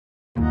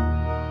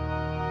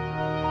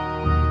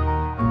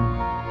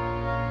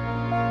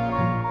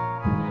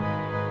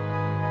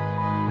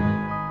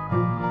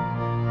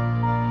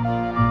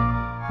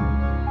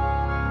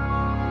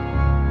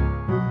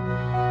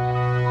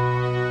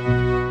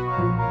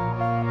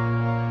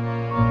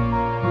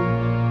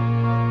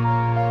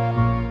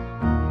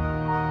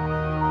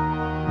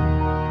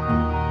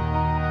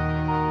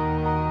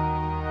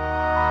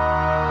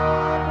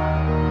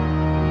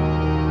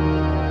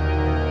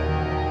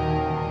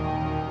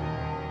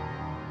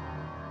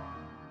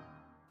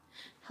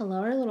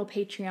Hello, our little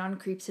Patreon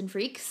creeps and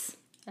freaks.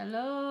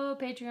 Hello,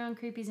 Patreon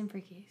creepies and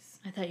freakies.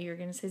 I thought you were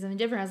going to say something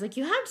different. I was like,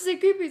 you have to say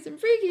creepies and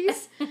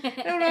freakies.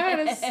 I don't know how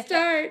to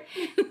start.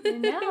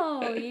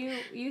 No,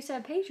 you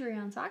said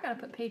Patreon, so I got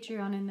to put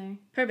Patreon in there.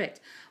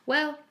 Perfect.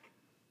 Well,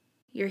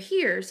 you're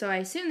here, so I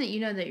assume that you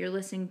know that you're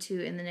listening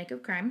to In the Nick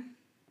of Crime.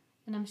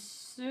 And I'm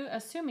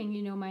assuming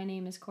you know my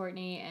name is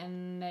Courtney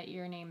and that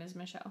your name is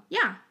Michelle.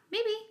 Yeah,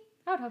 maybe.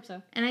 I would hope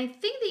so. And I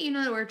think that you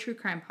know that we're a true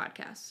crime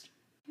podcast.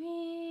 I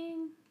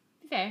mean,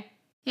 fair.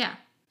 Yeah,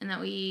 and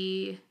that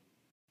we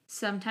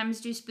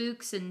sometimes do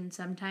spooks and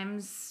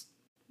sometimes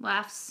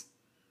laughs.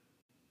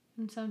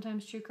 And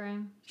sometimes true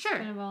crime. Sure.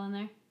 Kind of all in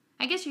there.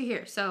 I guess you're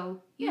here,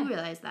 so you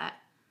realize that.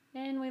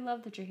 And we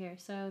love that you're here,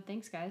 so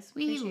thanks, guys.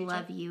 We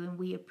love you and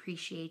we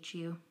appreciate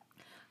you.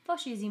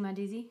 Fush easy, my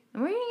dizzy.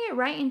 And we're going to get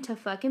right into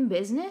fucking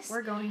business.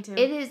 We're going to.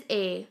 It is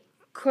a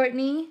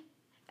Courtney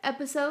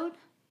episode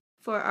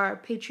for our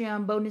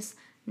Patreon bonus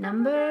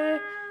number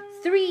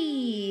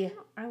 3.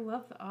 I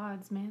love the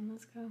odds, man.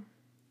 Let's go.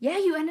 Yeah,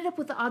 you ended up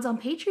with the odds on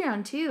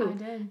Patreon, too. I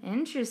did.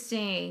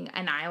 Interesting.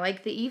 And I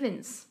like the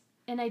evens.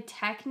 And I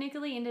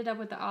technically ended up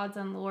with the odds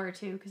on Laura,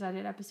 too, because I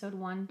did episode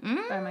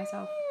 1 by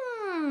myself.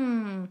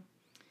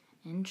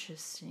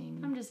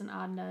 Interesting. I'm just an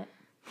odd nut.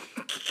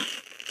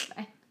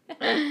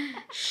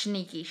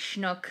 Sneaky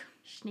schnook.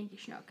 Sneaky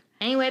schnook.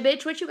 Anyway,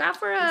 bitch, what you got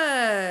for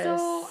us?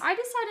 So, I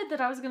decided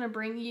that I was going to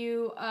bring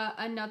you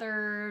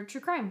another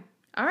true crime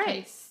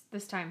case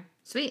this time.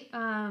 Sweet.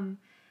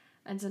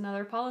 It's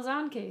another Paula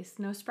Zahn case.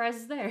 No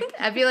surprises there.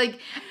 I feel like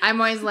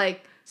I'm always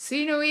like,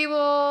 see no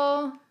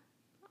evil.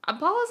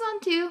 Paula Zahn,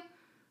 too.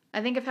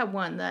 I think I've had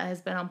one that has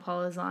been on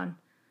Paula Zahn.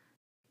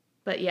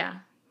 But yeah.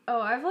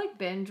 Oh, I've like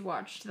binge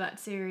watched that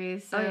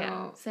series. So, oh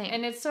yeah, same.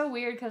 And it's so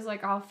weird because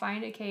like I'll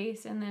find a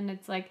case and then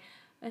it's like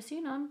a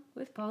scene on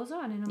with Paula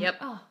Zahn and I'm like,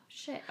 oh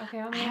shit, okay.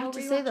 I'm gonna I have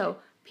to say though,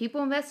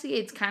 People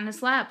Investigates kind of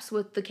slaps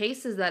with the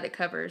cases that it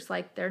covers.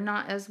 Like they're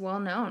not as well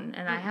known,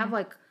 and I have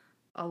like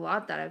a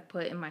lot that I've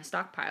put in my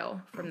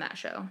stockpile from that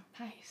show.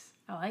 Nice,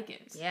 I like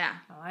it. Yeah,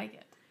 I like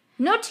it.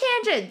 No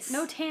tangents.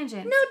 No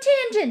tangents.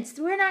 No tangents.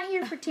 We're not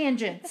here for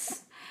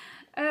tangents.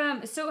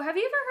 So have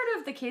you ever heard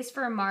of the case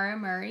for Maura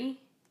Murray?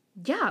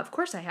 Yeah, of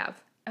course I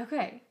have.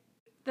 Okay.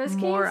 This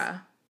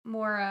Maura.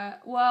 Maura.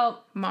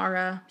 Well,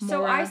 Maura.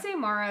 So I say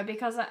Maura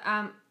because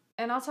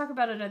and I'll talk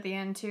about it at the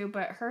end too,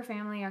 but her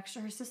family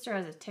actually, her sister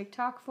has a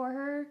TikTok for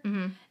her.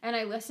 Mm-hmm. And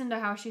I listened to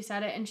how she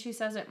said it and she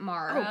says it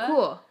Maura. Oh,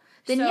 cool.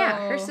 Then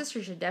yeah, her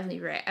sister should definitely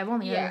be right. I've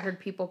only ever heard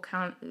people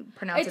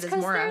pronounce it as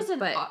Maura.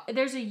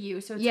 There's a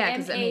U, so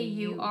it's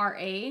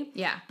Maura.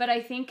 Yeah. But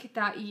I think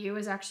that U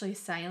is actually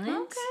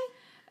silent. Okay.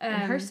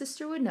 And her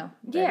sister would know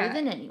better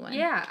than anyone.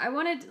 Yeah, I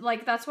wanted,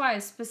 that's why I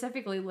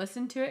specifically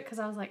listened to it, because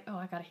I was like, oh,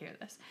 I gotta hear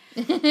this.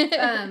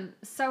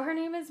 So her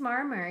name is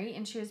Maura Murray,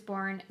 and she was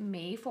born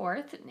May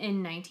 4th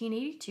in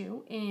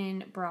 1982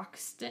 in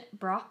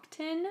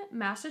Brockton,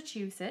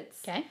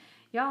 Massachusetts. Okay.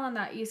 Y'all on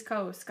that East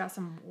Coast got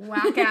some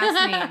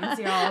whack-ass names,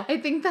 y'all. I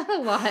think that a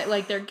lot,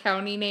 like their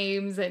county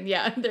names and,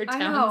 their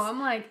towns. I know, I'm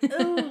like,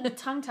 ooh,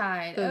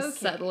 tongue-tied. Those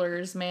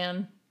settlers,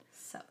 man.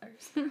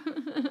 Settlers.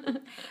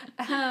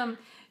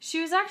 She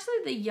was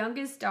actually the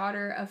youngest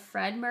daughter of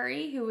Fred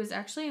Murray, who was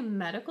actually a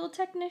medical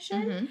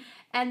technician,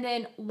 and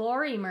then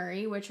Lori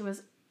Murray,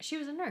 she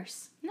was a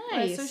nurse.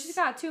 Nice. So she's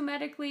got 2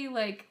 medically,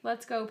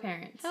 let's go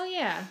parents. Hell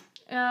yeah.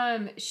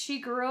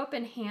 She grew up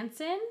in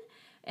Hanson,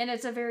 and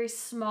it's a very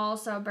small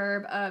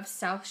suburb of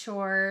South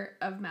Shore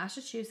of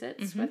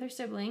Massachusetts with her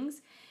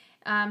siblings.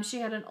 She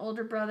had an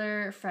older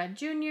brother, Fred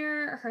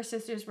Jr. Her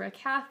sisters were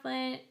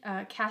Kathleen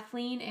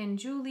and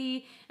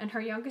Julie, and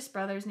her youngest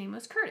brother's name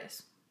was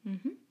Curtis.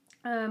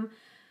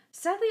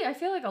 Sadly, I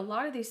feel like a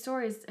lot of these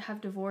stories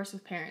have divorce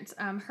with parents.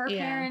 Her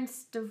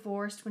parents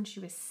divorced when she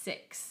was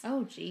 6.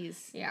 Oh,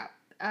 jeez. Yeah.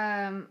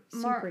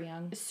 Super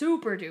young.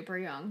 Super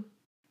duper young,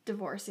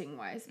 divorcing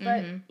wise.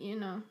 But,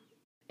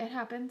 it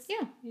happens.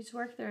 Yeah. You just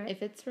work through it.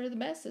 If it's for the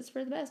best, it's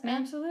for the best,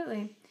 man.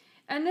 Absolutely.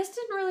 And this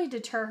didn't really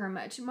deter her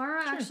much.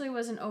 Maura actually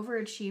was an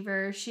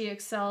overachiever. She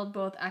excelled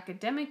both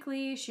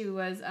academically. She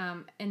was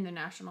in the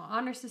National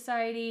Honor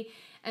Society,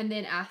 and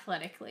then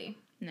athletically.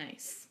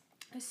 Nice.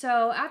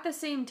 So at the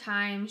same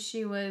time,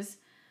 she was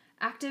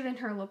active in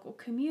her local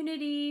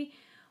community,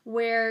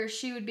 where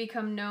she would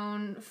become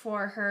known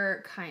for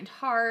her kind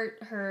heart,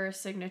 her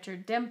signature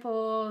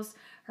dimples,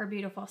 her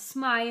beautiful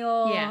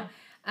smile. Yeah.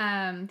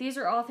 These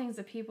are all things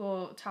that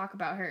people talk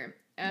about her.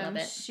 Love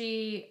it.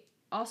 She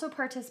also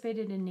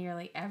participated in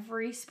nearly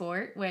every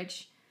sport,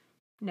 which,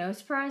 no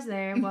surprise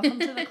there. Welcome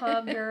to the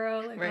club,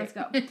 girl. Let's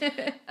go.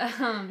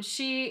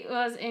 She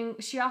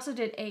also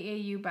did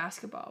AAU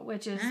basketball,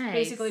 which is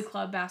basically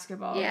club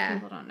basketball. Yeah.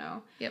 People don't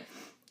know.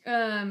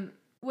 Yep.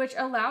 Which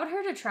allowed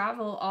her to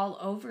travel all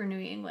over New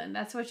England.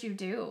 That's what you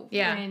do.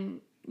 Yeah.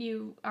 When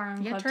you are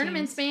on club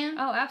tournaments, teams.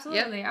 man. Oh,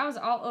 absolutely. Yep. I was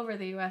all over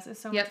the U.S. It's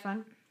so much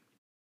fun.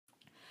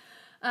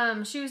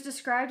 She was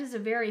described as a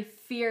very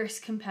fierce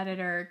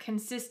competitor,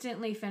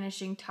 consistently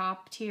finishing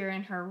top tier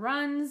in her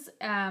runs.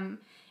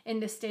 in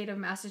the state of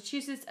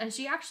Massachusetts, and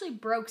she actually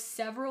broke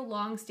several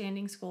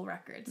long-standing school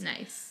records.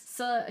 Nice.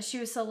 So she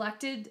was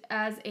selected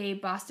as a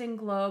Boston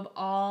Globe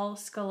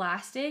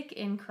All-Scholastic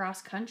in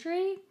cross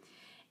country,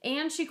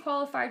 and she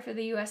qualified for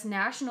the U.S.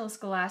 National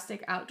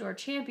Scholastic Outdoor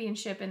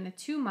Championship in the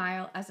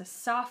 2-mile as a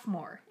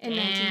sophomore in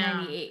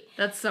 1998.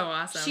 That's so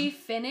awesome. She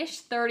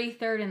finished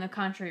 33rd in the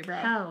country, bro.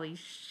 Holy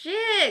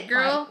shit,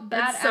 girl. Like,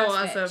 that's so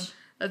awesome. Bitch.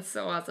 That's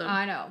so awesome.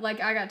 I know.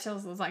 Like, I got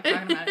chills like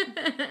talking about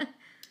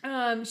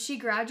it. She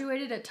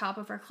graduated at top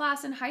of her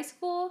class in high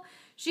school.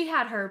 She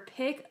had her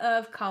pick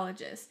of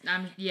colleges.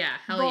 Hell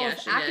both yeah,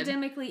 she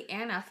academically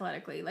and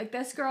athletically. Like,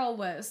 this girl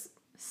was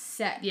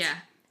set. Yeah.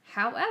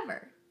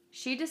 However,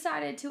 she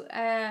decided to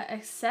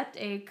accept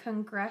a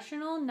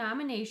congressional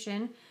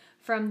nomination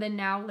from the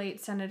now late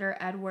Senator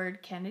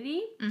Edward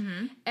Kennedy.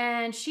 Mm-hmm.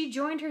 And she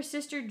joined her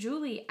sister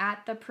Julie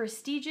at the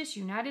prestigious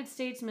United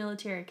States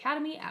Military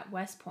Academy at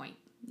West Point.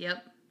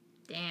 Yep.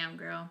 Damn,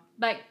 girl.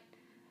 Like,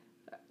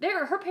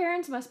 her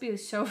parents must be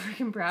so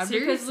freaking proud.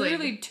 Seriously. Because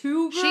literally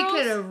 2 girls. She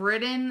could have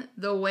ridden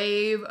the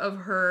wave of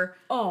her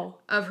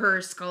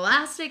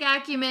scholastic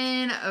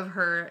acumen, of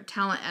her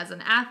talent as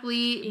an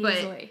athlete.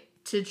 Easily.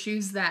 But to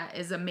choose that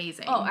is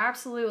amazing. Oh,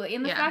 absolutely.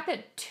 And the fact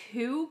that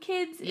 2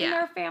 kids in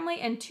their family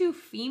and 2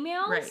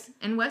 females. Right.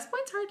 And West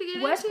Point's hard to get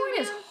into. West Point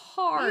is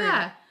hard.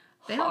 Yeah.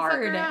 They don't fuck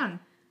around.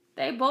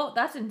 They both,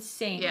 that's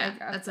insane. Yeah, like,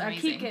 that's I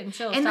amazing. keep getting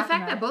chills. And the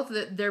fact that both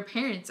their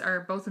parents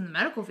are both in the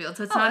medical field,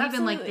 so it's not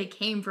even like they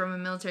came from a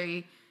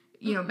military,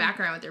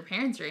 background with their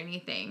parents or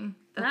anything.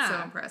 That's so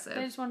impressive.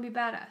 They just want to be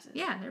badasses.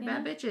 Yeah, they're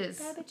bad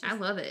bitches. I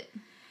love it.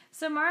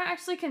 So Maura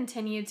actually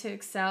continued to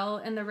excel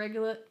in the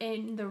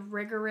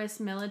rigorous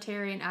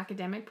military and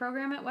academic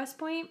program at West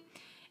Point.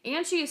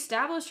 And she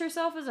established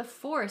herself as a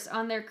force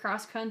on their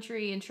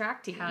cross-country and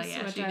track teams,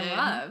 which I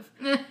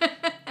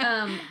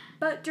love.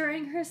 But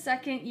during her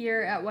second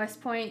year at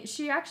West Point,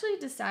 she actually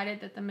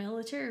decided that the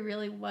military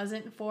really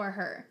wasn't for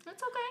her.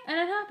 That's okay. And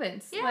it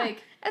happens. Yeah.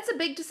 Like, that's a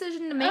big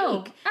decision to make.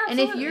 Oh, and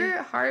if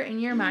your heart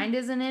and your mind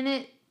isn't in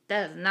it,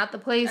 that is not the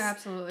place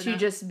to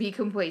just be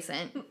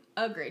complacent.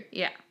 Agreed.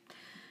 Yeah.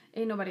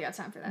 Ain't nobody got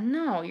time for that.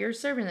 No, you're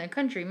serving the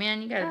country,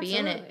 man. You gotta be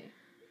in it.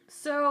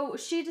 So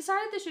she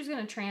decided that she was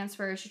going to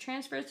transfer. She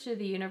transferred to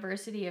the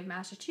University of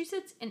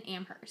Massachusetts in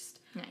Amherst.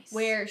 Nice.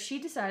 Where she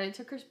decided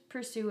to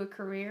pursue a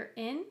career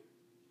in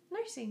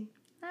nursing.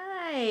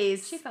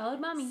 Nice. She followed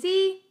mommy.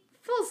 See?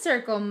 Full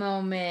circle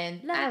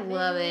moment. I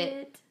love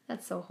it.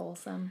 That's so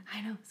wholesome.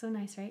 I know. So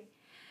nice, right?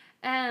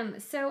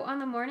 So on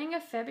the morning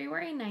of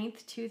February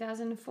 9th,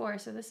 2004,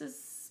 so this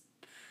is,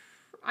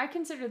 I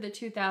consider the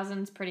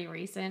 2000s pretty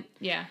recent.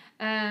 Yeah.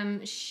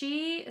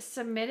 She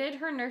submitted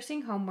her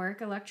nursing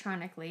homework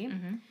electronically.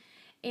 Mm-hmm.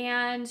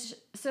 And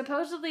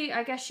supposedly,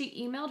 I guess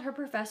she emailed her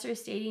professor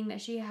stating that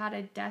she had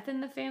a death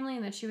in the family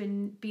and that she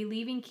would be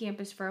leaving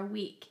campus for a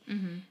week.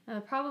 Mm-hmm. Now,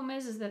 the problem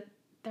is that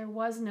there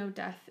was no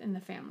death in the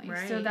family.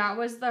 Right. So that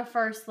was the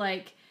first,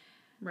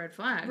 red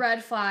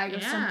flag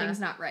of something's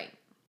not right.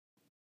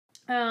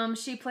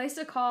 She placed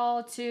a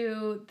call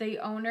to the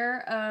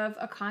owner of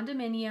a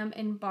condominium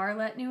in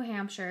Bartlett, New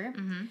Hampshire,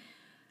 mm-hmm.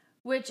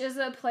 which is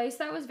a place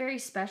that was very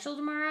special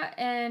to Maura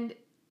and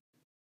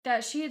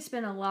that she had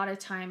spent a lot of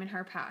time in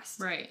her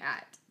past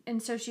at.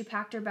 And so she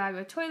packed her bag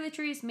with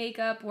toiletries,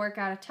 makeup,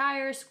 workout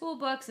attire, school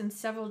books, and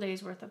several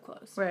days' worth of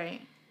clothes.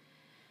 Right.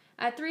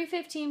 At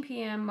 3:15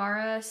 p.m.,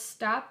 Maura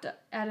stopped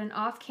at an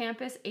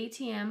off-campus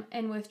ATM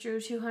and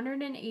withdrew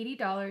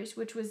 $280,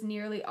 which was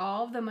nearly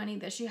all of the money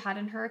that she had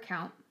in her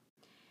account.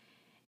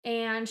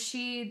 And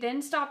she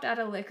then stopped at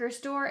a liquor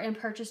store and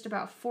purchased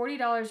about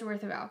 $40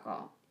 worth of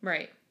alcohol.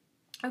 Right.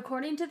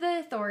 According to the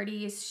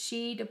authorities,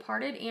 she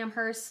departed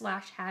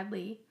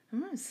Amherst/Hadley. I'm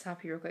going to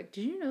stop you real quick.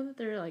 Did you know that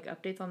there are,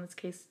 updates on this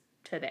case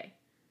today?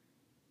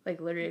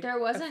 Literally there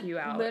wasn't, a few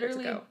hours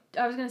ago.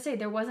 I was going to say,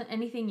 there wasn't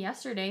anything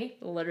yesterday.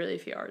 Literally a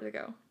few hours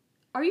ago.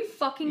 Are you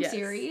fucking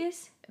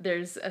serious?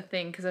 There's a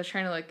thing, because I was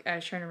trying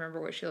to remember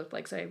what she looked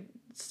like, so I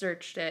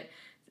searched it.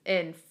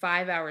 And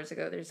 5 hours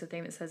ago, there's a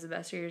thing that says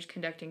investigators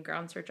conducting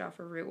ground search off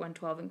of Route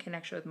 112 in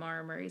connection with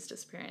Maura Murray's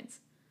disappearance.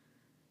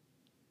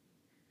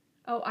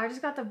 Oh, I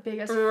just got the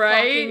biggest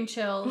fucking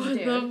chills,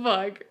 dude. What the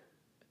fuck?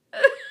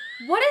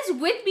 What is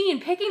with me in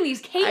picking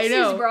these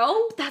cases,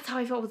 bro? That's how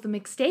I felt with the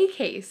McStay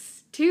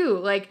case,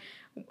 too.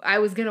 I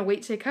was going to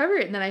wait to cover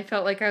it, and then I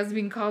felt like I was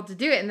being called to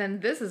do it, and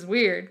then this is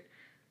weird.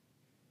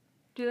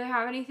 Do they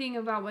have anything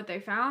about what they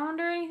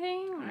found or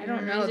anything? I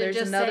don't know. There's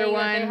another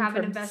one. That they have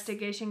an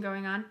investigation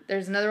going on.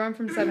 There's another one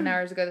from 7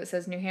 hours ago that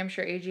says New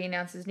Hampshire AG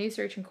announces new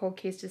search and cold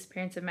case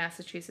disappearance of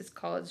Massachusetts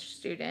college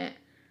student.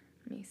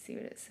 Let me see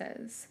what it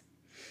says.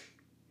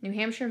 New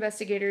Hampshire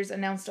investigators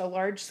announced a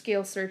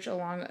large-scale search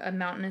along a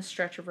mountainous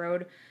stretch of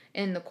road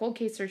in the cold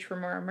case search for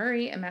Maura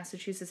Murray, a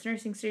Massachusetts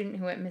nursing student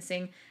who went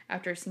missing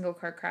after a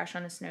single-car crash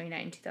on a snowy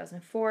night in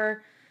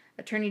 2004.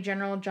 Attorney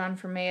General John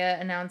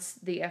Fermea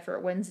announced the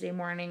effort Wednesday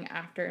morning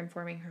after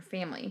informing her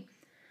family.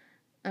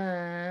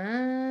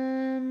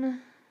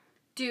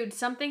 Dude,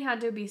 something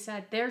had to be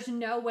said. There's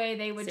no way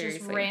they would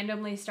just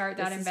randomly start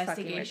that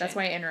investigation. That's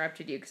why I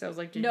interrupted you, because I was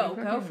like, no,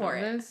 go for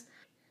it.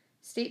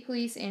 State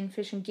police and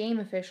fish and game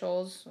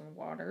officials,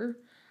 water,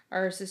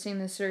 are assisting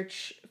the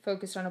search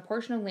focused on a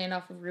portion of land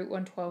off of Route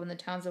 112 in the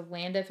towns of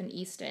Llandaff and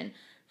Easton,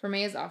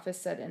 Vermeer's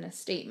office said in a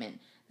statement.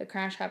 The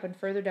crash happened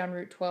further down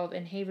Route 12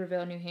 in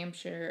Haverhill, New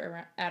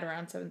Hampshire at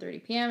around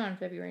 7:30 p.m. on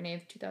February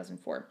 9th,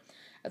 2004.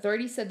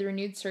 Authorities said the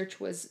renewed search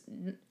was,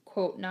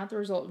 quote, not the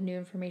result of new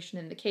information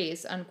in the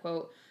case,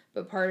 unquote,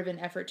 but part of an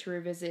effort to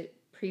revisit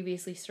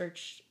previously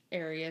searched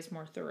areas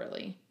more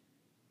thoroughly.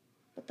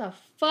 What the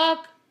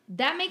fuck?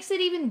 That makes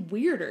it even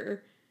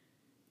weirder.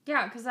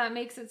 Yeah, because that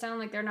makes it sound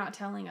like they're not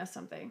telling us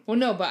something. Well,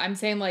 no, but I'm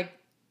saying, like,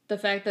 the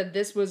fact that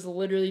this was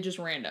literally just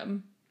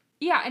random.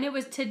 Yeah, and it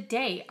was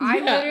today. I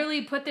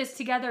literally put this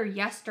together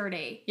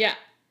yesterday. Yeah.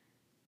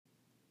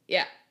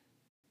 Yeah.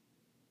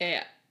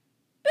 Yeah.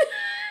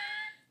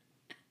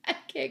 I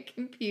can't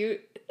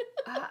compute.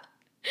 I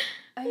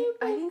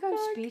think I'm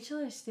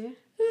speechless, dude.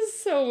 This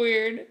is so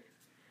weird.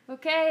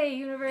 Okay,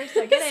 universe,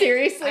 I get it.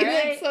 Seriously,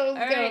 that's so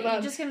going on.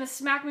 You're just gonna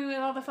smack me with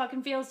all the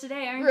fucking feels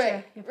today, aren't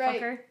you? You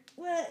fucker.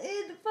 What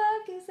in the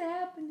fuck is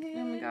happening?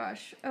 Oh my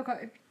gosh.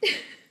 Okay.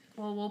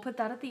 Well, we'll put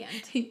that at the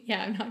end.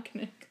 Yeah, I'm not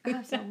gonna.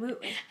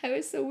 Absolutely. I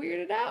was so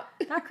weirded out.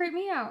 That creeped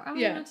me out. I don't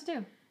know what to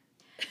do.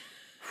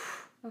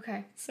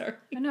 Okay. Sorry.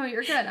 No,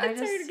 you're good. I'm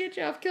sorry to get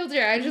you off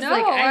kilter. I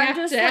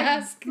have to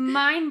ask.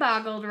 Mind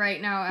boggled right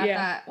now at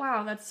that.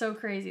 Wow, that's so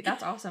crazy.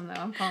 That's awesome though.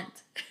 I'm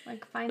pumped.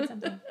 Like, find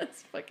something.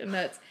 That's fucking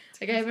nuts.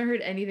 Like, I haven't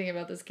heard anything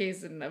about this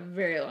case in a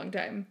very long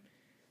time.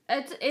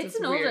 It's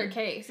an older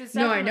case. It's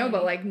no, I know,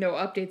 but like no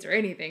updates or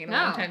anything in a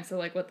long time. So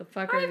like, what the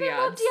fuck are the odds? I even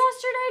looked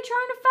yesterday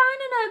trying to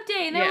find an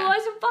update, and there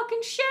wasn't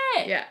fucking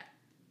shit. Yeah.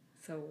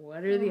 So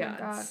what are the odds?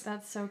 Oh my god,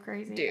 that's so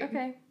crazy. Dude.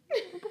 Okay.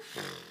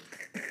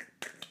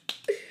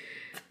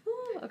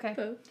 Okay.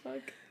 The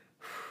fuck.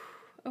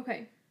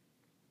 Okay.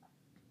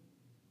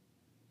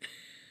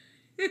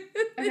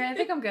 Okay, I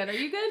think I'm good. Are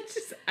you good?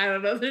 I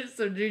don't know. There's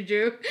some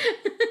juju.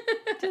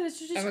 Dude,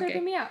 this is just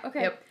creeping me out.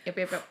 Okay.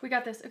 Yep. We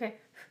got this. Okay.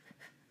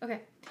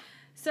 Okay.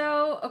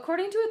 So,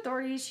 according to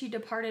authorities, she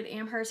departed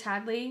Amherst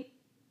Hadley,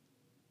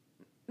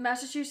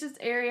 Massachusetts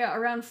area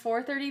around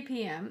 4:30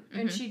 p.m.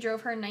 and she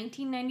drove her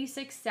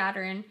 1996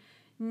 Saturn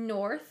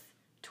north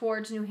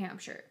towards New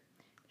Hampshire.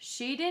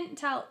 She didn't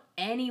tell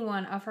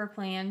anyone of her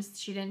plans.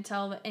 She didn't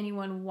tell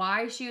anyone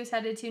why she was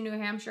headed to New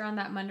Hampshire on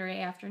that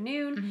Monday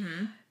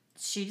afternoon.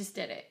 She just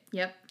did it.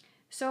 Yep.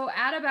 So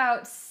at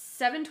about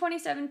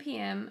 7:27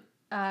 p.m.,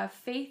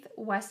 Faith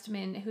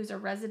Westman, who's a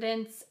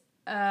resident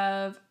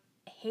of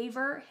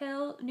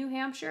Haverhill, New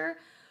Hampshire,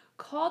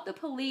 called the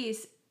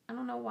police. I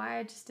don't know why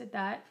I just did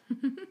that.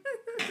 I'm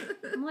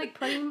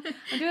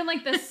doing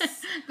like this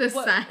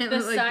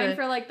sign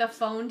for like the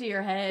phone to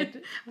your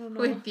head.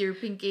 With your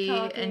pinky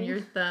and your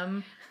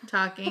thumb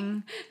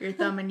talking, your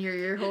thumb in your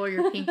ear hole,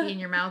 your pinky in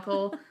your mouth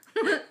hole.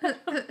 Oh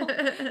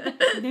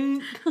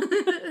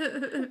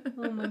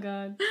my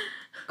god.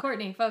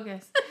 Courtney,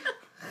 focus.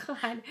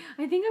 God,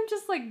 I think I'm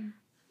just like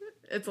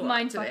it's a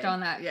mind fucked on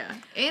that. Yeah.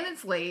 And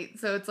it's late,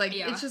 so it's like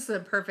it's just a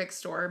perfect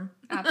storm.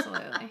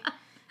 Absolutely.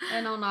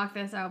 And I'll knock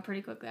this out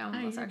pretty quickly. I'm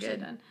almost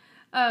actually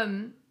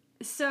done.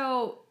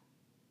 So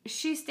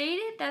she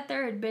stated that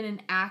there had been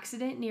an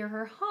accident near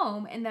her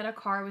home and that a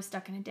car was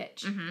stuck in a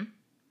ditch.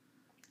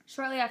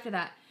 Shortly after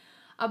that,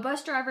 a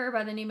bus driver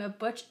by the name of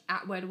Butch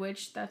Atwood,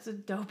 which that's a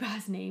dope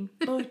ass name,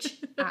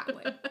 Butch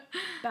Atwood,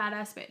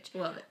 badass bitch.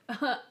 Love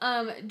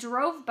it.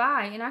 Drove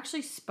by and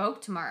actually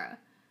spoke to Maura.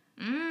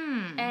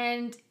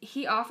 And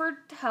he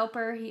offered to help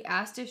her. He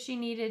asked if she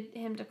needed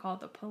him to call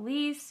the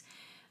police.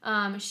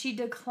 She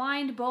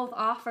declined both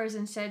offers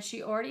and said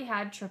she already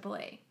had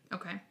AAA.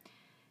 Okay.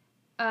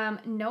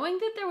 Knowing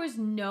that there was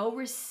no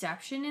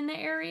reception in the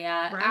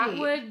area,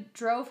 Atwood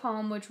drove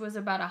home, which was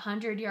about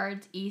 100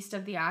 yards east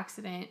of the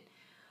accident,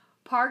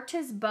 parked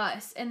his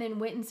bus, and then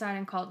went inside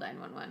and called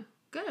 911.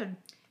 Good.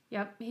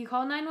 Yep, he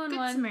called 911.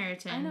 Good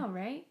Samaritan. I know,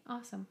 right?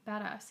 Awesome.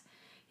 Badass.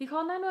 He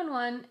called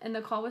 911, and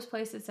the call was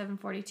placed at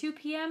 7:42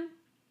 p.m.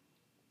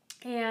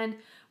 And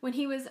when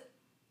he was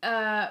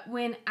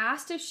when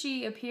asked if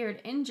she appeared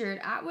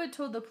injured, Atwood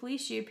told the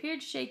police she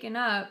appeared shaken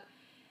up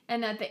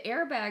and that the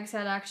airbags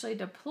had actually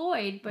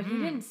deployed, but he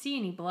didn't see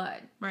any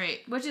blood. Right.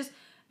 Which is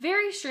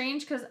very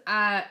strange because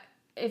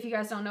if you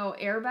guys don't know,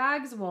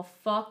 airbags will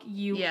fuck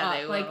you up.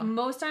 They will. Like,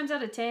 most times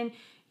out of 10,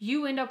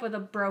 you end up with a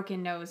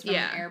broken nose from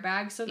an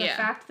airbag. So the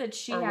fact that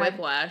she had... Or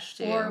whiplash,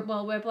 too.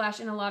 Whiplash.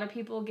 And a lot of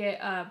people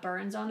get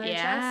burns on their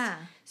chest.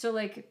 So,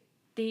 like,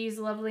 these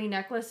lovely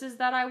necklaces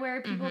that I wear,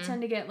 people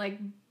tend to get, like,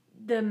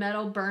 the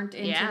metal burnt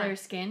into their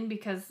skin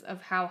because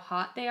of how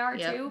hot they are,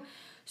 too.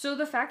 So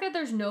the fact that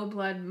there's no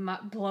blood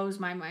blows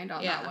my mind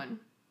on that one.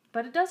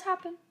 But it does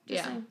happen.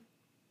 Just saying.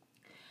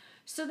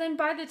 So then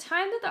by the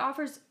time that the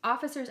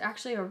officers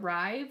actually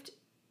arrived,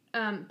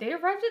 they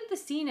arrived at the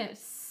scene at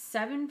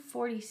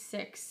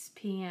 7:46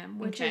 p.m.,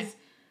 which is,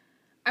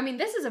 I mean,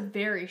 this is a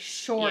very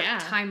short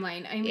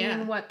timeline. I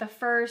mean, the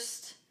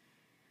first...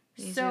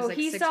 So like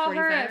he saw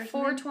her at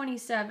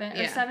 4:27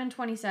 or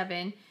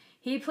 7:27.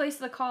 He placed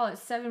the call at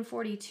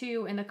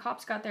 7:42, and the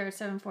cops got there at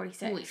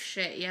 7:46. Holy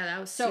shit! Yeah, that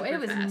was so super it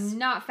was fast.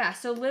 Not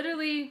fast. So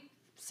literally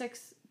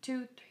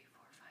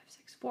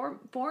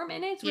 4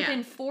 minutes? Yeah.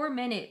 Within 4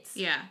 minutes.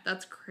 Yeah,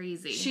 that's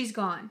crazy. She's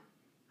gone.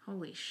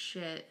 Holy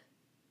shit.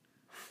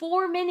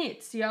 4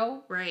 minutes,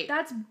 yo. Right.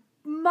 That's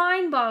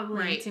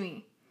mind-boggling to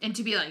me. And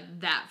to be like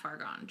that far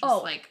gone.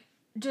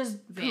 Just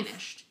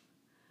vanished. Poof.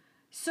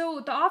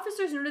 So the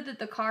officers noted that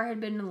the car had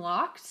been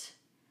locked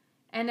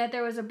and that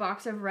there was a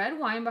box of red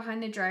wine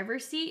behind the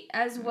driver's seat,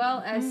 as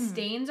well as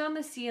stains on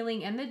the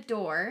ceiling and the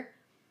door,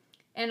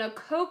 and a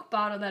Coke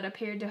bottle that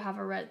appeared to have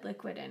a red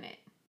liquid in it.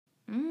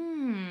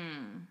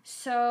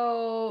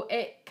 So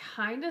it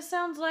kind of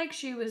sounds like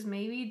she was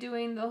maybe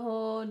doing the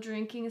whole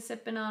drinking,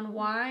 sipping on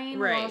wine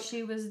while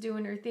she was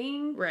doing her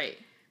thing. Right.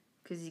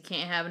 Because you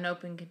can't have an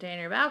open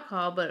container of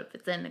alcohol, but if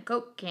it's in a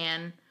Coke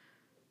can,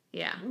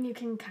 yeah. You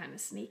can kind of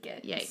sneak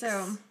it. Yikes.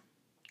 So,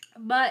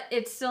 but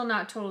it's still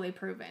not totally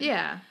proven.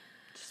 Yeah.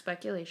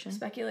 Speculation.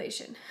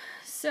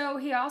 So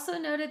he also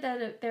noted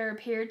that there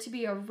appeared to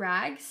be a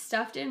rag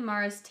stuffed in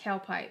Maura's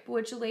tailpipe,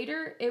 which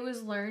later it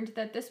was learned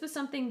that this was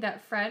something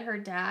that Fred, her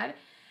dad,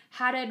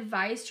 had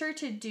advised her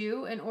to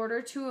do in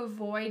order to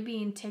avoid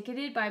being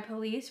ticketed by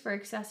police for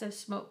excessive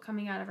smoke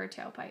coming out of her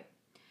tailpipe.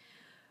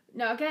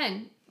 Now,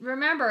 again,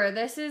 remember,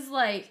 this is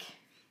like,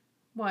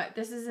 what?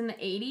 This is in the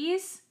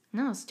 80s?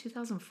 No, it's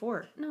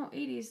 2004. No,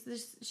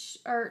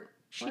 80s.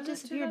 She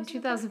disappeared in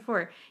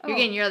 2004. You're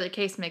getting your other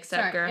case mixed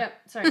up, girl. Yep,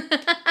 sorry.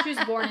 She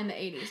was born in the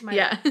 80s. My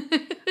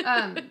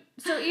bad.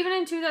 So even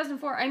in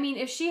 2004, I mean,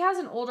 if she has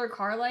an older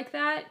car like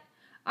that,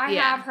 I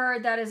have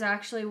heard that is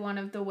actually one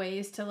of the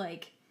ways to,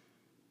 like,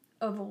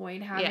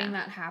 avoid having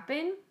that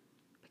happen.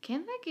 But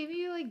can't that give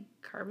you, like,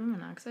 carbon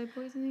monoxide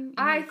poisoning?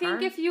 I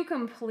think if you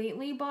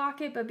completely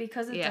block it, but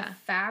because it's a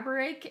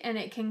fabric and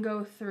it can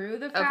go through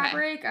the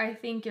fabric, I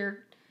think you're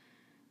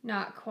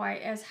not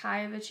quite as high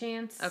of a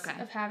chance of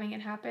having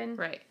it happen.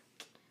 Right.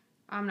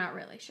 I'm not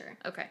really sure.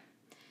 Okay.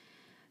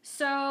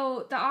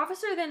 So the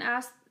officer then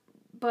asked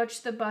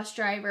Butch, the bus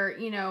driver,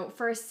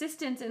 for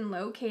assistance in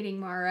locating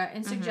Maura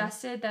and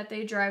suggested that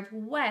they drive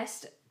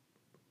west,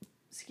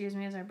 excuse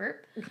me as I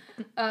burp,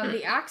 of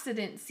the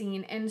accident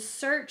scene and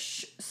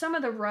search some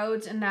of the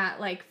roads in that,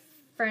 like,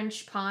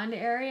 French Pond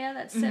area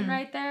that's sitting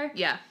right there.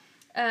 Yeah.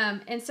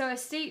 And so a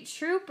state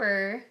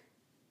trooper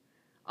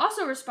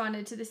also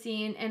responded to the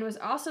scene and was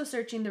also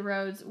searching the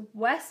roads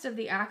west of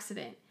the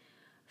accident.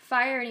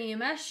 Fire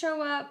and EMS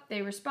show up.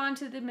 They respond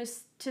to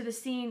the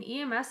scene.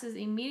 EMS is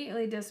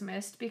immediately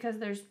dismissed because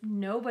there's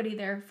nobody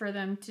there for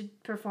them to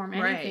perform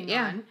anything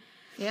on.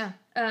 Yeah.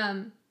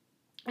 And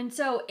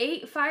so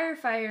 8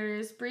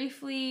 firefighters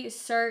briefly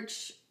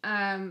search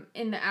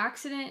in the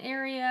accident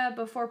area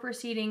before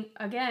proceeding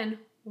again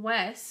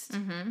west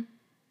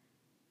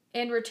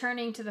and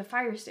returning to the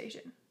fire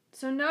station.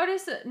 So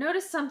notice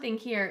something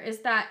here is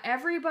that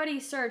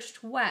everybody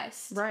searched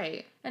west.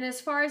 Right. And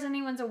as far as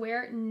anyone's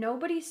aware,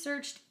 nobody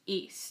searched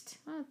east.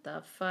 What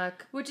the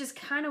fuck? Which is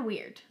kind of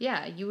weird.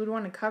 Yeah, you would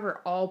want to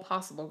cover all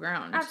possible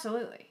ground.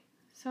 Absolutely.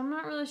 So I'm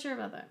not really sure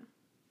about that.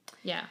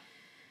 Yeah.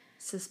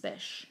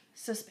 Suspicious.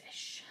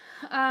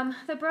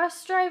 The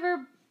bus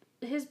driver,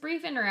 his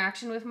brief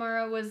interaction with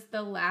Maura was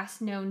the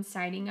last known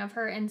sighting of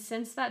her, and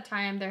since that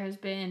time there has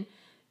been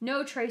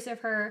no trace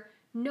of her,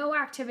 no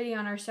activity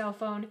on her cell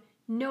phone,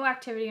 no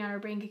activity on her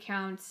bank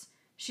accounts.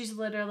 She's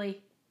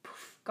literally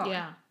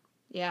gone.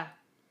 Yeah.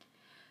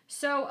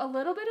 So a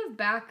little bit of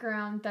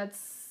background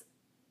that's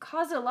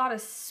caused a lot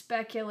of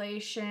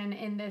speculation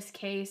in this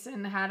case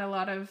and had a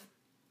lot of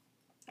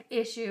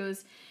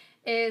issues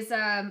is,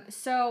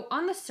 so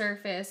on the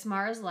surface,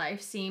 Maura's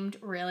life seemed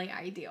really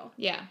ideal.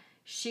 Yeah.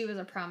 She was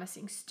a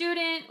promising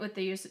student with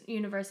the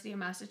University of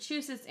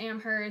Massachusetts,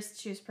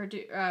 Amherst. She was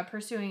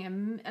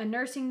pursuing a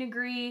nursing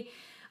degree.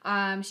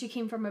 She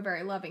came from a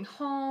very loving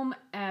home,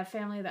 a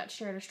family that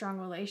shared a strong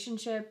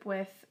relationship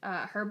with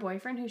her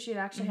boyfriend, who she had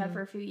actually had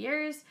for a few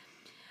years.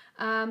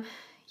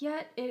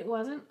 Yet it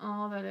wasn't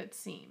all that it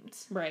seemed.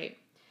 Right.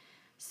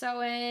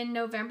 So in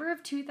November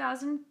of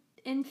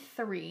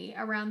 2003,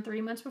 around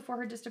 3 months before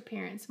her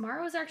disappearance,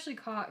 Maura was actually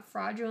caught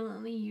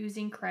fraudulently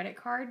using credit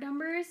card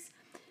numbers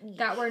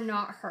that were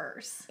not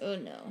hers. Oh,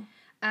 no.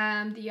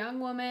 The young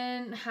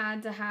woman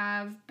had to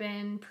have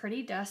been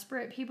pretty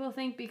desperate, people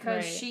think,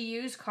 because she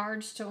used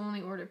cards to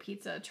only order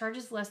pizza.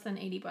 Charges less than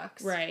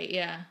 $80. Right,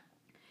 yeah.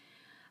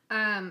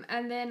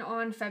 And then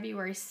on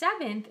February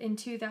 7th in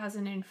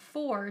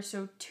 2004,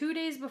 so 2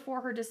 days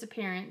before her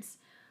disappearance,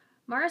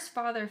 Maura's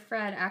father,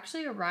 Fred,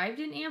 actually arrived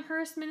in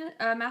Amherst,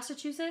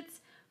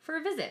 Massachusetts for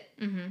a visit.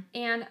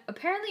 And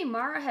apparently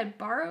Maura had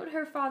borrowed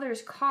her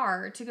father's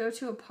car to go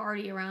to a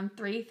party around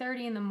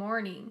 3:30 in the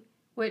morning,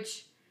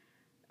 which...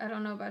 I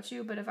don't know about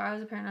you, but if I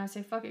was a parent, I'd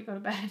say, fuck it, go to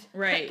bed.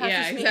 Right,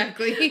 yeah,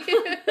 exactly.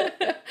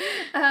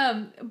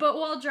 But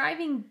while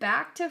driving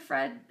back to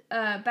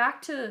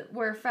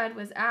where Fred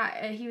was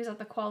at, he was at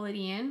the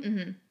Quality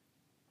Inn,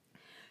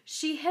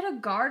 she hit a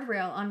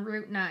guardrail on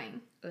Route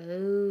 9.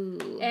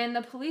 Oh. And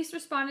the police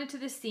responded to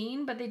the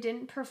scene, but they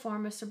didn't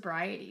perform a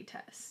sobriety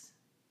test,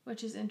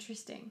 which is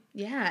interesting.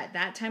 Yeah, at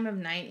that time of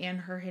night and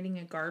her hitting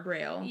a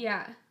guardrail.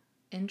 Yeah.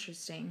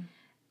 Interesting.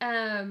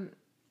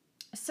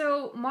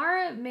 So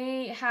Maura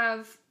may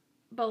have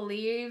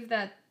believe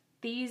that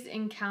these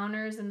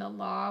encounters in the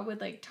law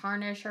would, like,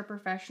 tarnish her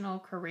professional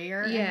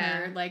career and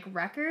her, like,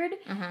 record.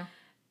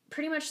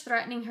 Pretty much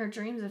threatening her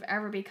dreams of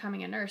ever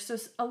becoming a nurse. So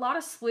a lot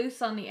of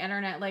sleuths on the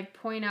internet, like,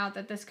 point out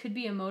that this could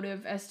be a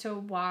motive as to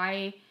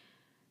why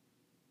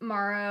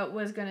Maura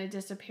was going to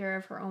disappear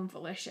of her own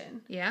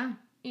volition. Yeah.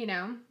 You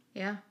know?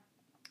 Yeah.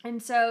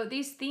 And so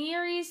these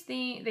theories,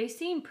 they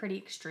seem pretty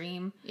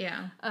extreme.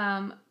 Yeah.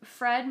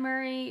 Fred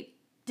Murray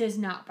does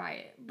not buy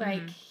it.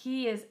 Like,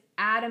 he is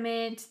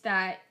adamant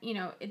that, you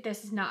know,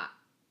 this is not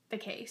the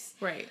case.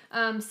 Right.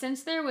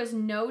 Since there was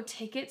no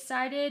ticket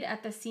cited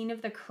at the scene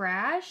of the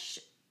crash,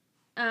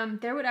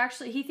 there would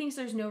actually, he thinks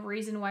there's no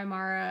reason why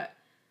Maura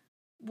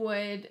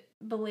would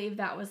believe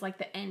that was, like,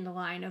 the end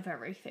line of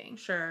everything.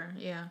 Sure,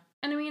 yeah.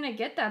 And I mean, I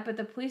get that, but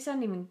the police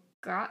hadn't even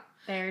got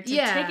there to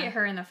ticket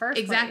her in the first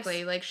place.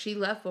 Exactly. Like, she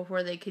left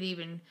before they could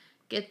even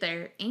get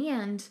there.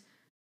 And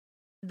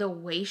the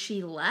way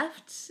she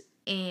left,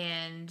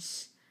 and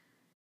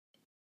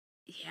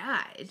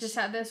yeah, it just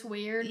had this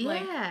weird,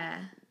 like,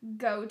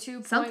 go-to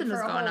point something for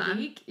was a going whole on.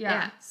 week.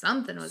 Yeah,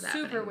 something was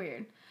super happening.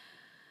 weird.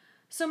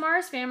 So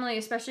Maura's family,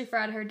 especially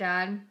Fred, her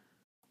dad,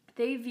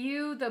 they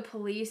view the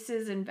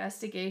police's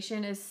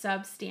investigation as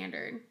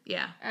substandard.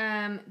 Yeah.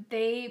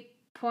 They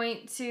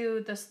point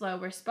to the slow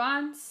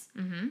response.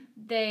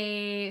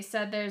 They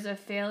said there's a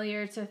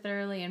failure to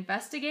thoroughly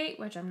investigate,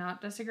 which I'm not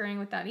disagreeing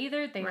with that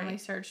either. They only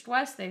searched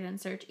west. They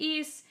didn't search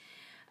east.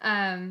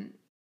 And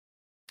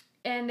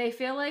they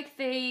feel like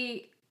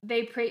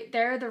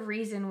they're the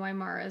reason why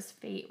Maura's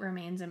fate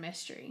remains a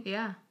mystery.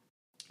 Yeah.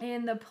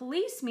 And the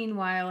police,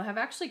 meanwhile, have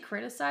actually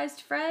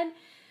criticized Fred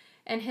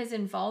and his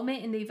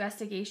involvement in the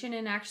investigation.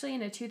 And actually,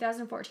 in a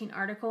 2014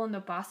 article in the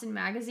Boston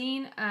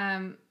Magazine,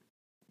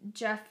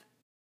 Jeff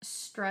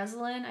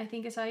Streslin, I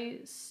think is how you...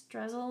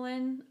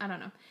 Streslin? I don't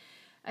know.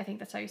 I think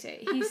that's how you say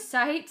it. He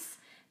cites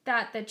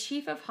that the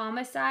chief of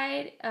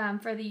homicide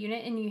for the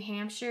unit in New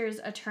Hampshire's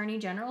Attorney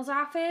General's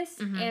office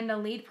and the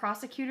lead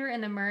prosecutor in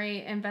the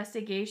Murray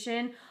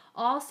investigation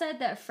all said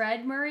that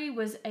Fred Murray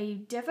was a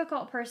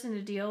difficult person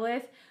to deal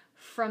with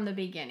from the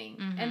beginning.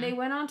 And they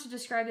went on to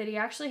describe that he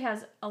actually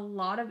has a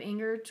lot of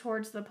anger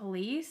towards the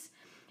police,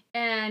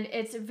 and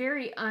it's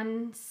very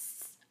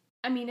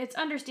it's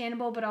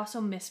understandable, but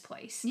also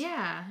misplaced.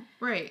 Yeah,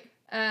 right.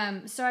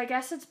 So I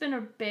guess it's been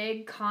a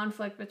big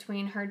conflict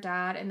between her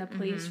dad and the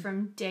police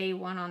from day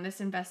one on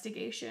this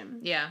investigation.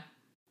 Yeah.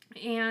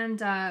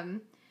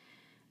 And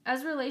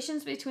as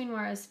relations between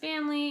Maura's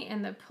family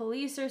and the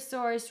police are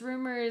sourced,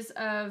 rumors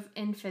of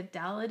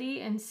infidelity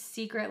and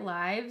secret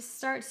lives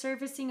start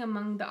surfacing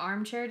among the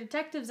armchair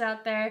detectives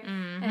out there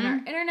and our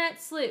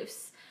internet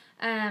sleuths,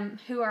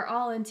 who are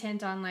all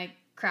intent on, like,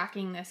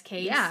 cracking this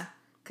case. Yeah,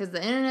 because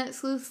the internet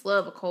sleuths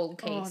love a cold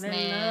case,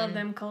 they love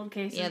them cold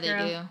cases, Yeah, they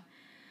girl.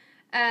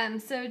 do.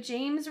 So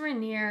James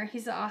Rainier,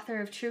 he's the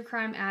author of True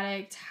Crime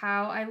Addict,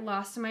 How I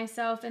Lost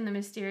Myself in the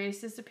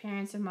Mysterious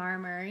Disappearance of Maura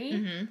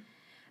Murray.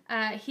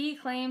 He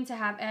claimed to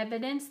have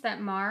evidence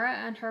that Maura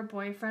and her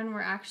boyfriend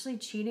were actually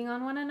cheating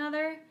on one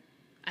another.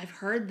 I've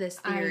heard this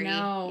theory. I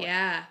know.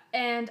 Yeah.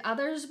 And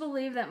others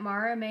believe that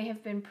Maura may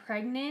have been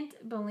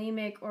pregnant,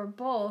 bulimic, or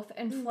both,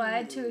 and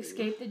fled to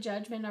escape the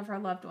judgment of her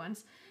loved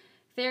ones.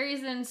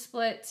 Theories then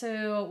split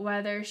to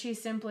whether she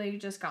simply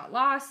just got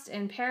lost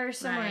and perished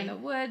somewhere in the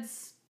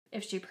woods,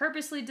 if she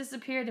purposely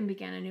disappeared and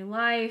began a new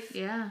life.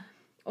 Yeah.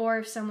 Or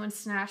if someone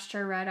snatched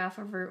her right off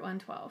of Route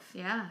 112.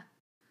 Yeah.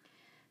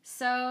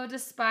 So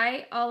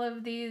despite all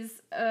of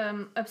these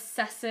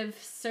obsessive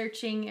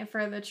searching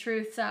for the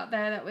truths out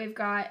there that we've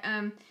got,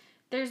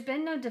 there's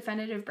been no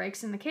definitive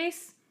breaks in the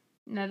case.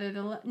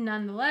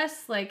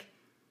 Nonetheless, like,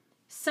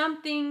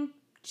 something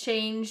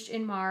changed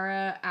in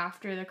Maura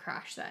after the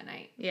crash that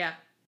night. Yeah.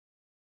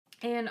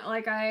 And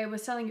like I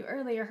was telling you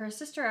earlier, her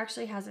sister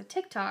actually has a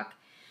TikTok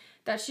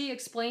that she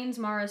explains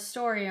Maura's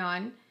story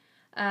on.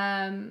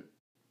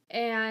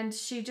 And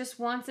she just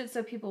wants it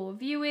so people will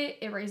view it.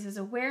 It raises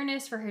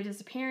awareness for her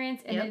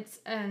disappearance.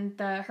 And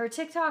her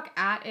TikTok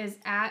is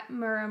at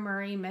Maura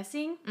Murray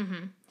Missing.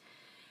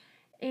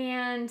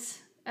 And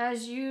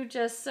as you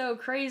just so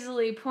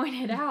crazily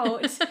pointed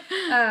out,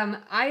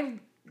 I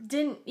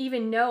didn't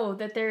even know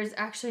that there's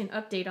actually an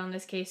update on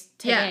this case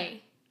today.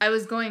 Yeah. I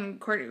was going,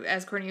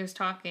 as Courtney was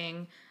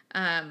talking,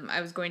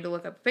 I was going to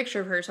look up a picture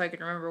of her so I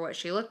could remember what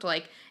she looked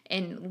like.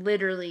 And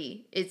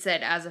literally, it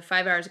said as of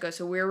 5 hours ago.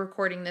 So we're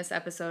recording this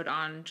episode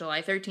on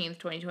July 13th,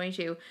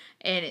 2022.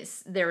 And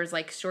there was,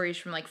 like, stories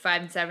from, like,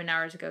 5 and 7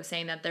 hours ago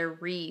saying that they're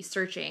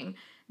researching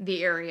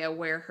the area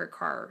where her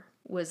car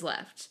was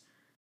left.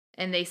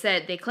 And they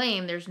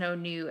claim there's no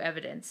new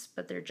evidence,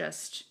 but they're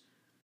just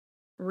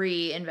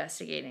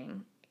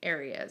re-investigating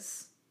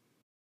areas.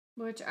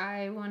 Which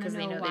I want to know why. Because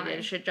they know they did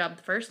a shit job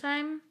the first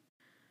time.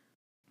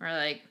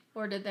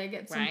 Or did they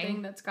get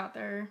something that's got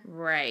their...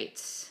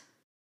 Right.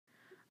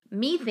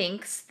 Me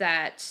thinks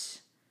that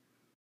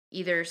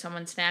either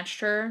someone snatched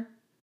her,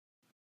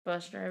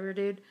 bus driver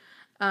dude,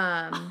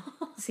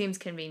 seems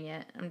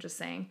convenient, I'm just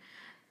saying,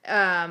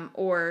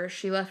 or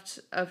she left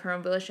of her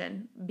own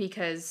volition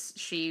because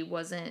she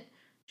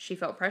she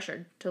felt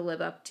pressured to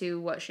live up to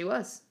what she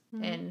was.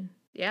 And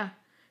yeah,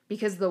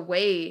 because the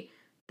way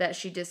that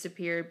she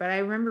disappeared, but I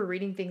remember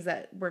reading things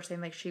that were saying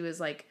like she was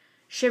like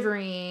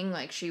shivering,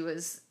 like she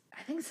was,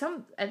 I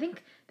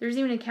think there's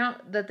even an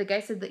account that the guy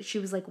said that she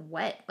was like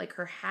wet, like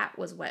her hat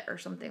was wet or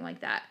something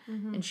like that.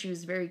 And she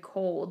was very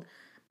cold.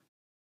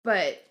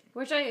 But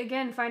which I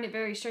again find it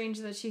very strange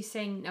that she's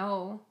saying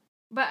no.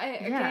 But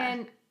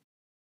again,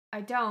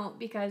 I don't,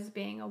 because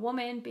being a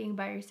woman, being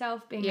by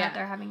yourself, being out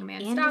there having a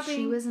man and stopping.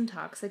 she was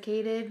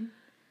intoxicated.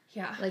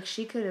 Yeah. Like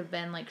she could have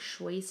been like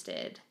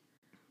wasted.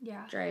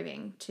 Yeah.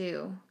 Driving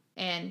too.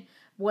 And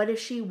what if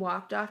she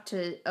walked off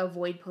to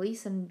avoid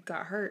police and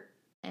got hurt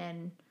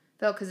and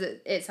fell? Because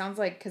it sounds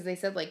like, because they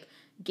said like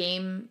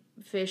game,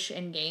 fish,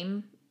 and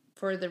game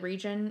for the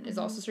region is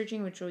also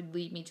searching, which would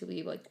lead me to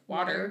believe like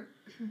water.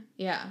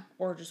 Yeah.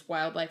 Or just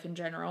wildlife in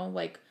general.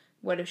 Like,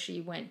 what if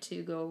she went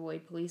to go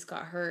avoid police,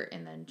 got hurt,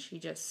 and then she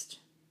just...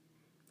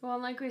 Well,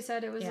 and like we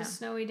said, it was a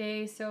snowy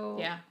day, so...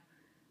 Yeah.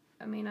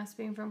 I mean, us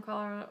being from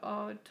Colorado,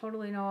 I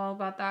totally know all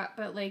about that.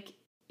 But, like,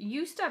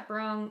 you step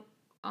wrong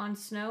on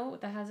snow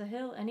that has a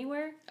hill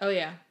anywhere. Oh,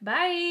 yeah.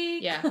 Bye!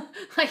 Yeah.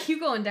 Like, you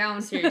going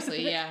down.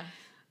 Seriously, yeah.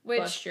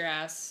 Which, bust your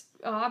ass.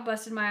 Oh, I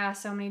busted my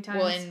ass so many times.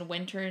 Well, in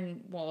winter,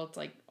 it's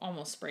like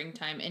almost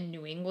springtime in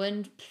New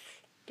England,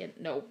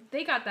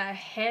 They got that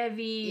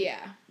heavy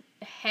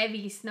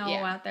snow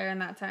out there in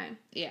that time.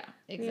 Yeah,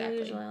 exactly. We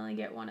usually only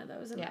get one of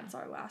those, and that's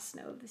our last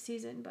snow of the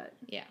season, but...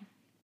 Yeah.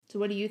 So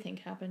what do you think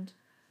happened?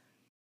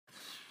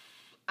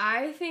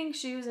 I think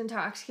she was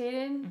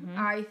intoxicated.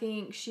 I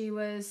think she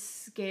was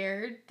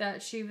scared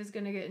that she was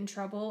going to get in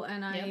trouble,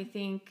 and I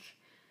think...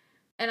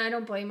 And I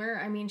don't blame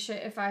her. I mean,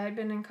 shit, if I had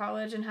been in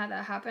college and had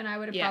that happen, I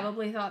would have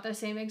probably thought the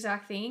same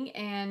exact thing.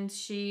 And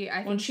she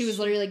was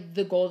literally like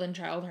the golden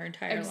child her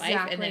entire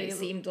life. And then it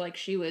seemed like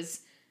she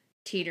was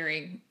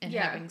teetering and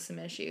having some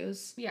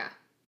issues. Yeah.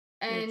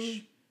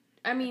 And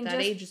I mean, at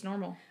that age is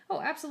normal.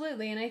 Oh,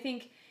 absolutely. And I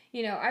think,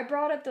 I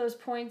brought up those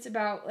points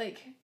about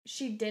like,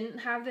 she didn't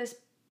have this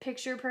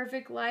picture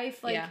perfect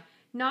life. Like,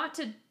 not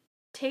to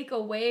take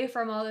away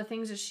from all the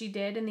things that she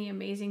did and the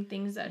amazing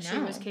things that she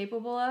was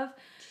capable of.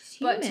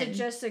 But to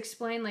just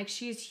explain, like,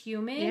 she's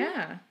human.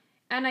 Yeah.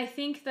 And I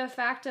think the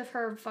fact of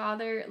her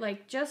father,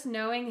 like, just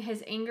knowing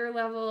his anger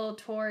level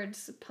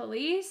towards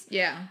police.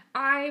 Yeah.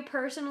 I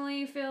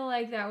personally feel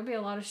like that would be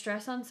a lot of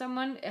stress on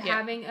someone.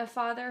 Having a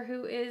father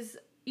who is,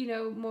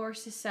 more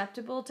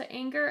susceptible to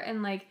anger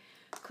and, like,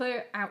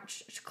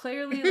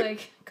 clearly,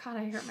 like, God,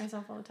 I hurt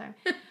myself all the time.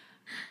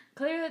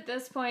 Clearly at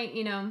this point,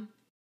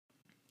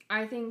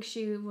 I think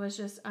she was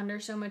just under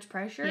so much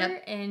pressure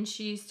and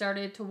she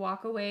started to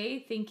walk away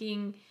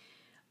thinking...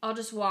 I'll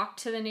just walk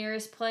to the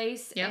nearest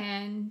place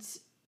and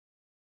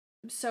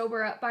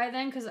sober up by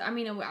then. Because, I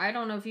mean, I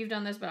don't know if you've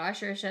done this, but I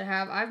sure should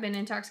have. I've been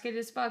intoxicated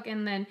as fuck.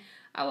 And then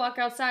I walk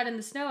outside in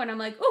the snow and I'm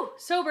like, ooh,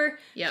 sober.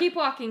 Keep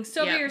walking.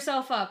 Sober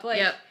yourself up. Like,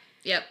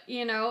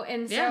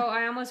 And so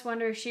I almost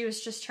wonder if she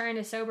was just trying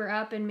to sober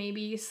up and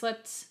maybe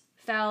slipped,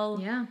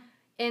 fell,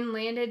 and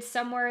landed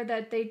somewhere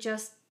that they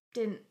just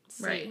didn't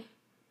see.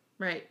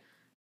 Right.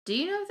 Do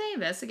you know if they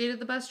investigated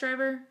the bus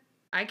driver?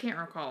 I can't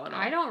recall at all.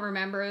 I don't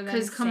remember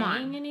them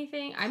saying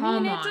anything. I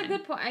mean, it's a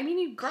good point. I mean,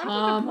 you brought up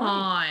a good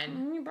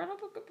point. You brought up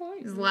a good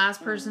point. He's the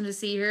last person to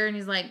see her, and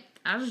he's like,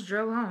 I just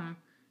drove home.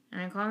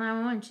 And I called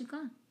 911, she's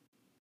gone.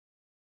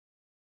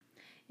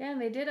 Yeah,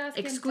 and they did ask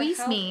him to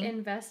help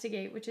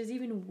investigate, which is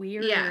even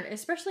weirder,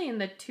 especially in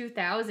the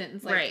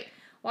 2000s. Like,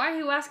 why are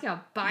you asking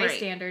a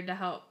bystander to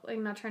help? Like,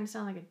 I'm not trying to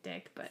sound like a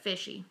dick, but...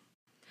 Fishy.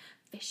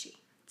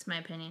 It's my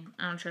opinion.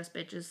 I don't trust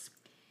bitches.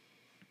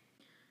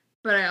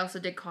 But I also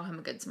did call him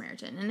a good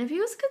Samaritan. And if he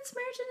was a good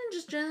Samaritan and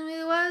just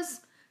genuinely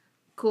was,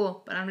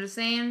 cool. But I'm just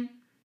saying,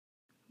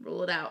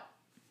 roll it out.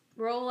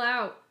 Roll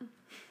out.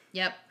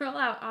 Yep. Roll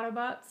out,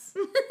 Autobots.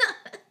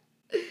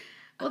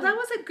 Well, that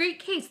was a great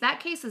case. That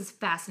case is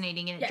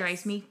fascinating and it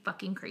drives me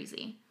fucking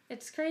crazy.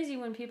 It's crazy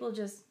when people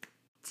just...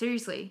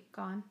 Seriously.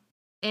 Gone.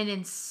 And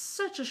in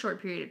such a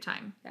short period of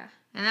time. Yeah.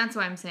 And that's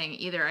why I'm saying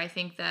either I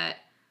think that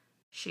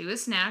she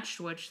was snatched,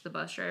 which the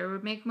bus driver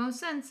would make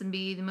most sense and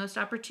be the most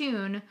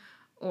opportune...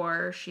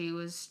 Or she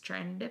was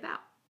trying to dip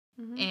out.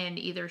 And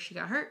either she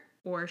got hurt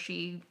or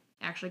she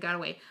actually got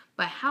away.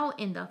 But how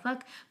in the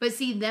fuck? But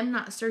see, them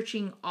not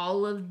searching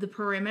all of the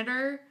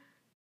perimeter,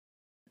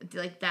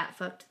 like that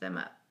fucked them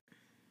up.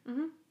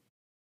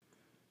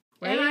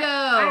 Way to go.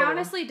 I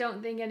honestly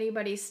don't think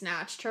anybody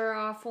snatched her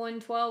off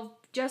 112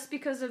 just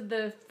because of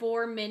the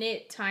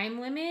 4-minute time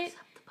limit.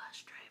 Except the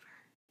bus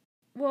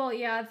driver. Well,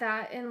 yeah,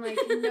 that, and like,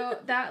 no,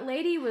 that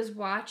lady was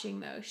watching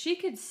though. She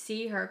could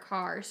see her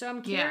car. So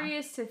I'm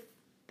curious to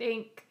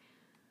think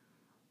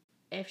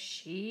if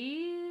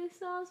she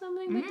saw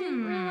something but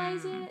didn't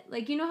realize it.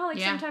 Like, you know how like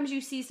sometimes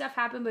you see stuff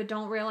happen but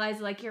don't realize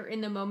like you're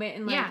in the moment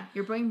and like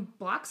your brain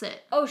blocks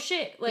it. Oh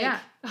shit, like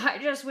I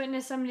just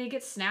witnessed somebody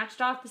get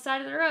snatched off the side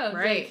of the road.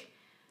 Right.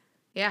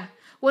 Like,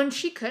 when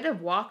she could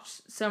have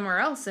walked somewhere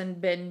else and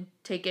been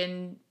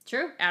taken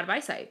out of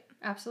eyesight.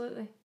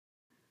 Absolutely.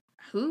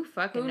 Who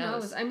fucking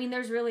knows? I mean,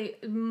 there's really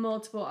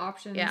multiple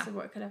options of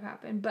what could have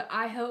happened. But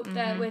I hope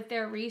that with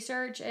their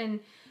research and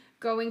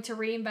going to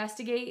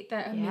reinvestigate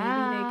that maybe they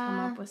come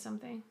up with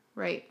something.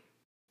 Right.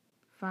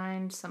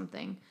 Find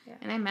something. Yeah.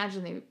 And I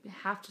imagine they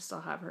have to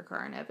still have her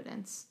car in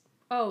evidence.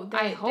 Oh,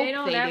 I hope they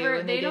do,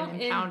 and they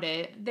didn't impound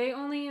it. They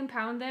only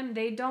impound them.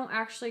 They don't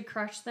actually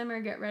crush them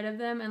or get rid of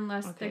them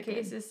unless the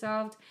case is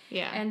solved.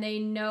 Yeah. And they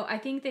know, I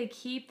think they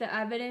keep the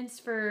evidence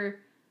for,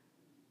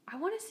 I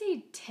want to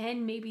say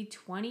 10, maybe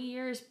 20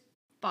 years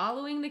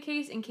following the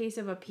case in case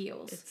of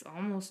appeals. It's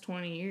almost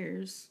 20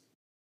 years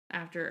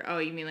after,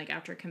 you mean like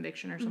after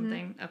conviction or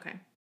something? Okay.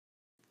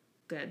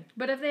 Good.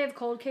 But if they have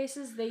cold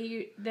cases,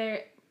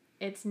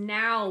 it's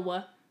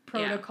now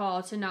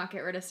protocol to not get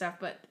rid of stuff,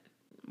 but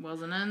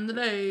wasn't in the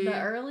day.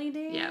 The early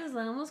days,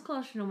 that was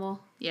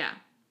questionable. Yeah.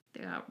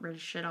 They got rid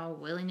of shit all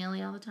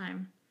willy-nilly all the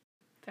time.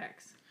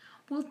 Facts.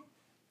 Well,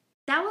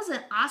 that was an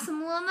awesome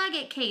little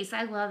nugget case.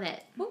 I love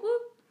it. Whoop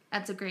whoop.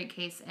 That's a great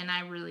case, and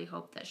I really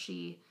hope that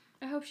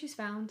I hope she's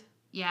found.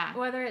 Yeah.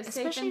 Whether it's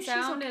safe and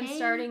sound and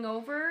starting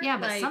over. Yeah,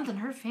 but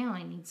her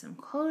family needs some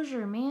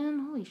closure,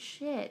 man. Holy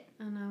shit.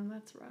 I know,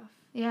 that's rough.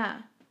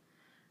 Yeah.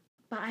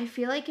 But I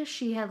feel like if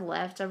she had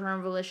left of her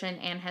own volition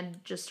and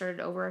had just started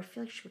over, I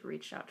feel like she would have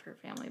reached out to her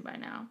family by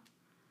now.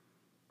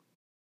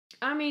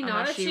 I mean,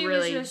 not if she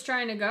was just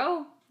trying to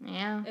go.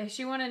 Yeah. If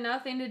she wanted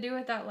nothing to do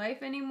with that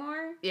life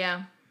anymore.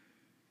 Yeah.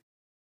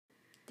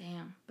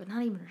 Damn. But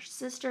not even her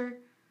sister.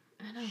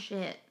 I know.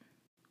 Shit.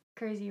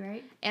 Crazy,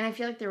 right? And I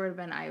feel like there would have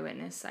been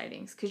eyewitness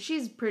sightings. Because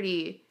she's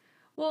pretty...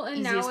 Well, and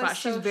easy now to spot.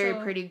 She's a very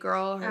pretty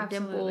girl. Her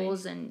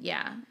dimples and...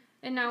 Yeah.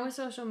 And now with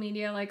social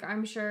media, like,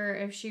 I'm sure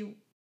if she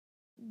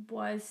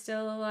was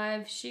still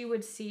alive, she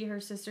would see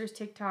her sister's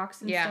TikToks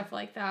and stuff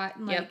like that.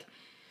 And like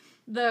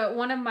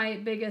one of my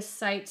biggest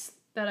sites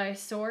that I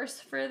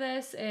source for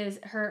this is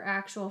her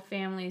actual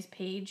family's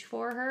page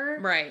for her.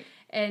 Right.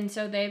 And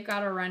so they've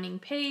got a running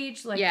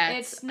page. Like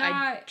it's not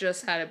I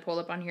just had it pulled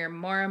up on here.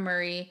 Maura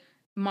Murray,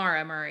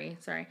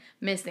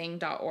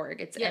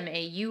 missing.org. It's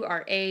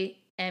MAURAMURRAY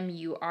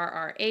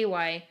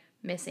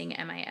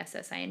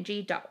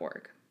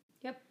missing.org.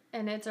 Yep.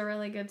 And it's a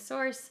really good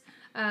source.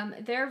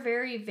 They're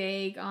very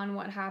vague on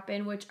what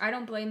happened, which I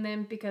don't blame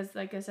them because,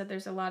 like I said,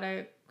 there's a lot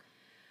of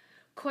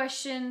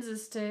questions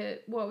as to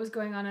what was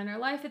going on in her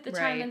life at the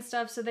time and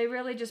stuff. So they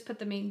really just put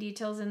the main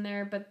details in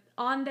there. But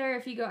on there,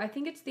 if you go, I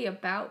think it's the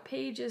About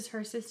page is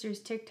her sister's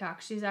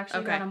TikTok. She's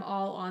actually got them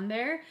all on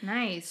there.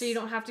 Nice. So you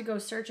don't have to go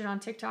search it on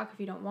TikTok if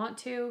you don't want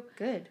to.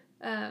 Good.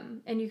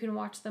 And you can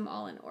watch them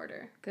all in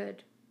order.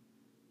 Good.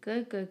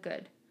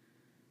 Good.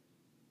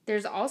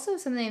 There's also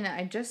something that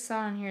I just saw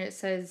on here that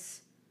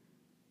says...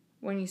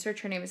 When you search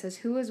her name, it says,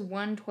 who is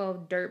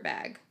 112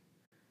 Dirtbag?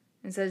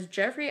 It says,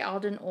 Jeffrey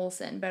Alden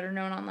Olson, better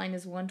known online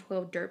as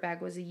 112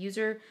 Dirtbag, was a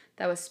user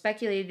that was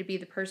speculated to be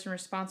the person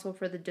responsible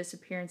for the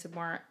disappearance of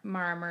Maura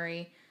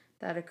Murray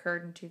that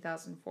occurred in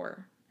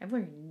 2004. I've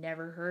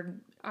never heard of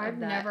that. I've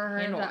never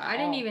heard of that. I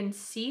didn't even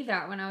see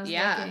that when I was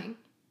looking.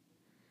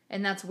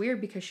 And that's weird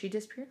because she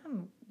disappeared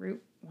on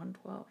Route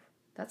 112.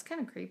 That's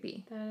kind of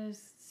creepy. That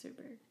is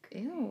super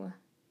creepy. Ew.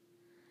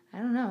 I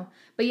don't know.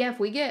 But yeah,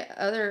 if we get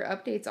other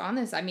updates on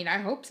this, I mean, I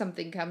hope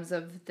something comes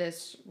of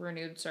this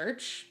renewed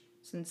search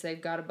since they've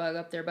got a bug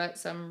up their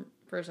butt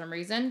for some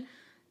reason.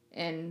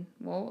 And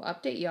we'll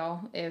update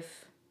y'all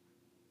if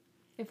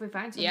we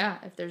find something. Yeah,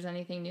 if there's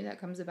anything new that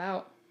comes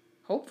about.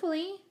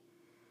 Hopefully.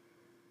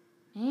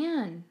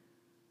 Man.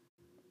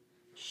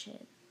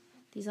 Shit.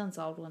 These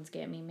unsolved ones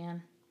get me,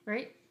 man.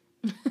 Right?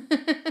 I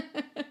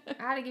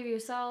had to give you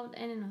a solved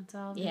and an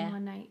unsolved in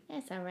one night.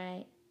 That's all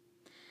right.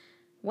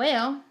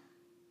 Well...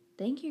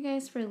 Thank you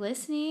guys for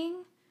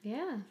listening.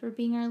 Yeah. For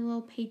being our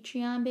little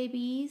Patreon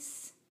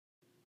babies.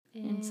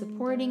 And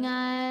supporting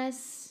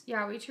us.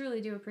 Yeah, we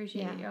truly do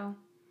appreciate it, y'all.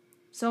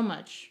 So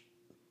much.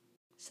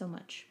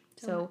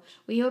 So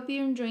we hope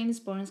you're enjoying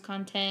this bonus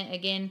content.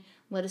 Again,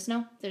 let us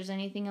know if there's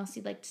anything else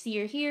you'd like to see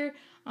or hear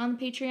on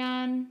the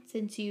Patreon.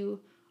 Since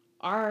you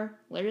are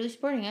literally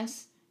supporting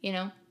us,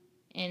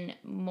 in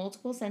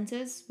multiple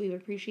senses. We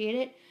would appreciate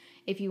it.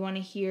 If you want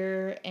to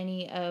hear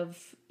any of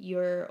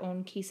your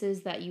own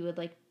cases that you would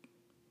like,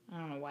 I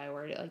don't know why I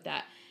worded it like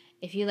that.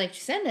 If you'd like to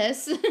send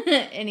us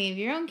any of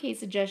your own case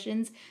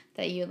suggestions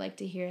that you would like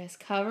to hear us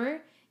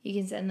cover, you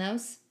can send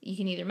those. You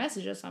can either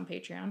message us on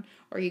Patreon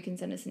or you can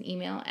send us an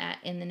email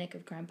at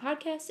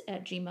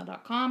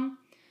inthenickofcrimepodcast@gmail.com.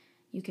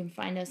 You can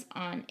find us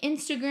on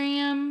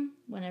Instagram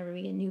whenever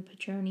we get new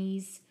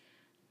patronies.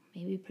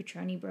 Maybe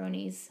patroni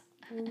bronies.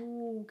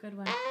 Ooh, good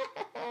one.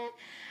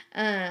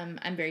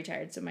 I'm very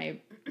tired, so my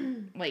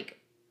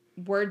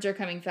words are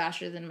coming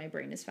faster than my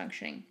brain is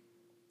functioning.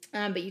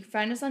 But you can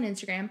find us on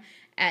Instagram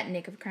at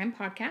Nick of Crime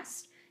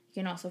Podcast.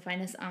 You can also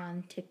find us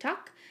on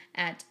TikTok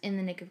at In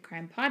the Nick of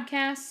Crime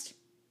Podcast.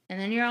 And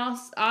then you're all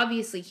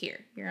obviously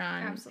here. You're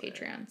on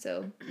Patreon,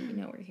 so you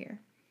know we're here.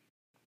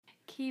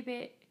 Keep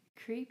it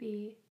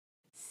creepy.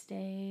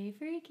 Stay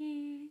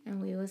freaky.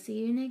 And we will see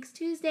you next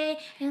Tuesday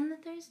and the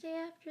Thursday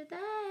after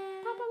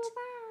that.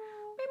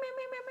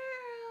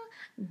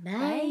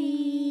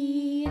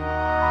 Bye.